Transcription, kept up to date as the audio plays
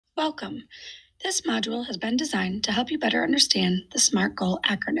Welcome. This module has been designed to help you better understand the SMART Goal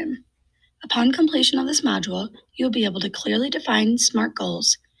acronym. Upon completion of this module, you'll be able to clearly define SMART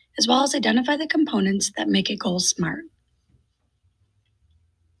goals, as well as identify the components that make a goal SMART.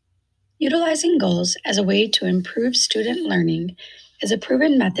 Utilizing goals as a way to improve student learning is a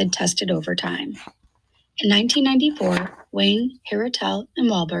proven method tested over time. In 1994, Wang, Hiratel, and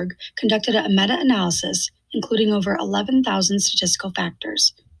Wahlberg conducted a meta-analysis including over 11,000 statistical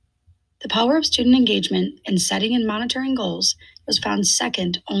factors. The power of student engagement in setting and monitoring goals was found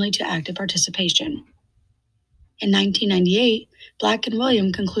second only to active participation. In 1998, Black and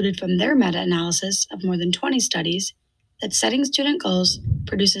William concluded from their meta-analysis of more than 20 studies that setting student goals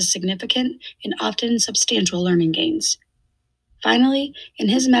produces significant and often substantial learning gains. Finally, in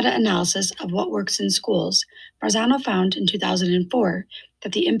his meta-analysis of what works in schools, Marzano found in 2004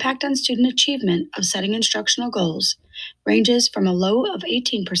 that the impact on student achievement of setting instructional goals ranges from a low of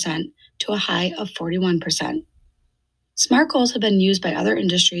 18% to a high of 41%. SMART goals have been used by other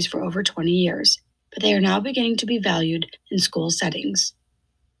industries for over 20 years, but they are now beginning to be valued in school settings.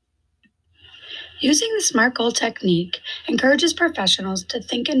 Using the SMART goal technique encourages professionals to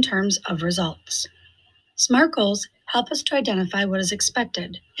think in terms of results. SMART goals help us to identify what is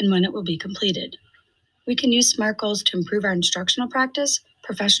expected and when it will be completed. We can use SMART goals to improve our instructional practice,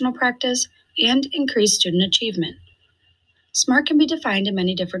 professional practice, and increase student achievement. SMART can be defined in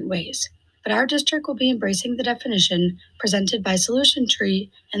many different ways, but our district will be embracing the definition presented by Solution Tree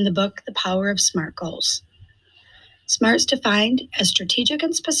in the book The Power of SMART Goals. SMART is defined as strategic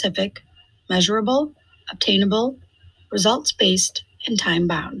and specific, measurable, obtainable, results-based, and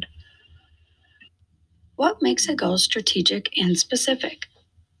time-bound. What makes a goal strategic and specific?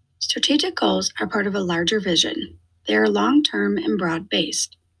 Strategic goals are part of a larger vision. They are long-term and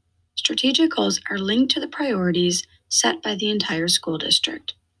broad-based. Strategic goals are linked to the priorities set by the entire school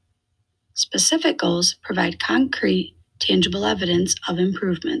district. Specific goals provide concrete, tangible evidence of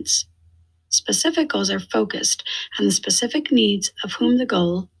improvements. Specific goals are focused on the specific needs of whom the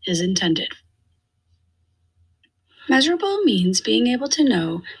goal is intended. Measurable means being able to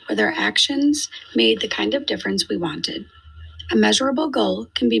know whether actions made the kind of difference we wanted. A measurable goal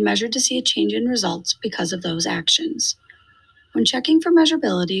can be measured to see a change in results because of those actions. When checking for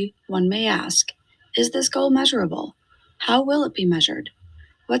measurability, one may ask, is this goal measurable? How will it be measured?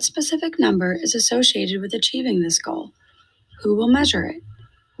 What specific number is associated with achieving this goal? Who will measure it?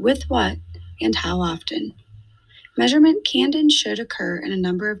 With what? And how often? Measurement can and should occur in a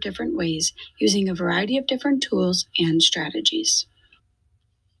number of different ways using a variety of different tools and strategies.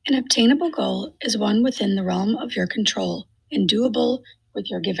 An obtainable goal is one within the realm of your control and doable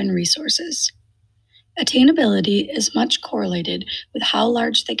with your given resources. Attainability is much correlated with how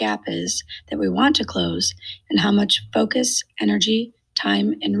large the gap is that we want to close and how much focus, energy,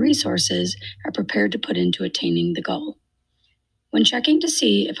 time, and resources are prepared to put into attaining the goal. When checking to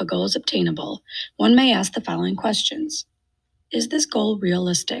see if a goal is obtainable, one may ask the following questions. Is this goal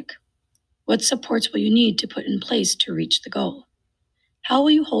realistic? What supports will you need to put in place to reach the goal? How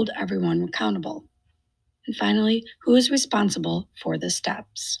will you hold everyone accountable? And finally, who is responsible for the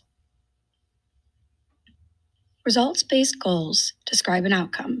steps? Results-based goals describe an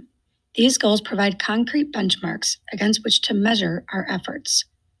outcome. These goals provide concrete benchmarks against which to measure our efforts.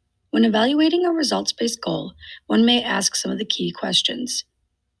 When evaluating a results-based goal, one may ask some of the key questions.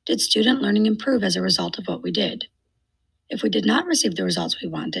 Did student learning improve as a result of what we did? If we did not receive the results we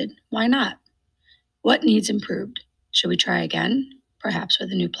wanted, why not? What needs improved? Should we try again, perhaps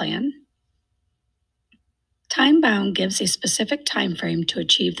with a new plan? Time-bound gives a specific time frame to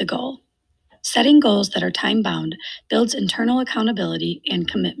achieve the goal. Setting goals that are time-bound builds internal accountability and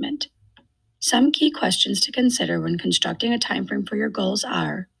commitment. Some key questions to consider when constructing a timeframe for your goals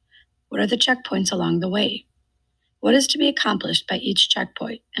are, what are the checkpoints along the way? What is to be accomplished by each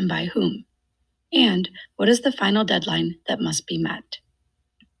checkpoint and by whom? And what is the final deadline that must be met?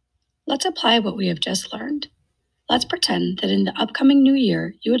 Let's apply what we have just learned. Let's pretend that in the upcoming new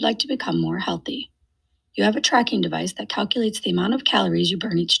year, you would like to become more healthy. You have a tracking device that calculates the amount of calories you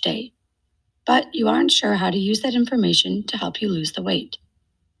burn each day, but you aren't sure how to use that information to help you lose the weight.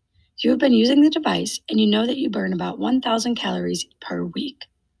 You have been using the device and you know that you burn about 1,000 calories per week.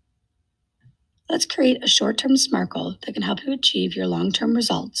 Let's create a short-term SMART goal that can help you achieve your long-term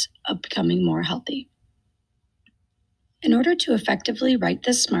results of becoming more healthy. In order to effectively write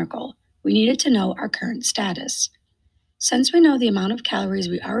this SMART goal, we needed to know our current status. Since we know the amount of calories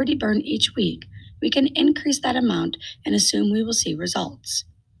we already burn each week, we can increase that amount and assume we will see results.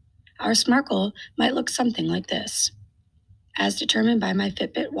 Our SMART goal might look something like this. As determined by my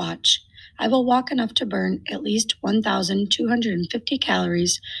Fitbit watch, I will walk enough to burn at least 1,250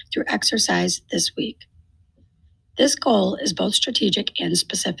 calories through exercise this week. This goal is both strategic and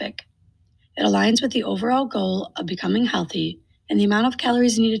specific. It aligns with the overall goal of becoming healthy, and the amount of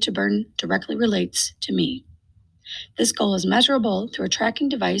calories needed to burn directly relates to me. This goal is measurable through a tracking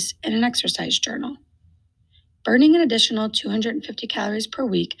device and an exercise journal. Burning an additional 250 calories per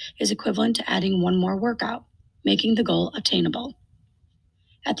week is equivalent to adding one more workout, making the goal attainable.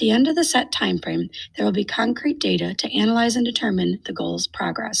 At the end of the set time frame, there will be concrete data to analyze and determine the goal's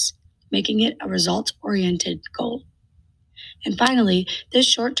progress, making it a results-oriented goal. And finally, this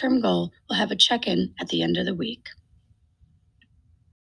short-term goal will have a check-in at the end of the week.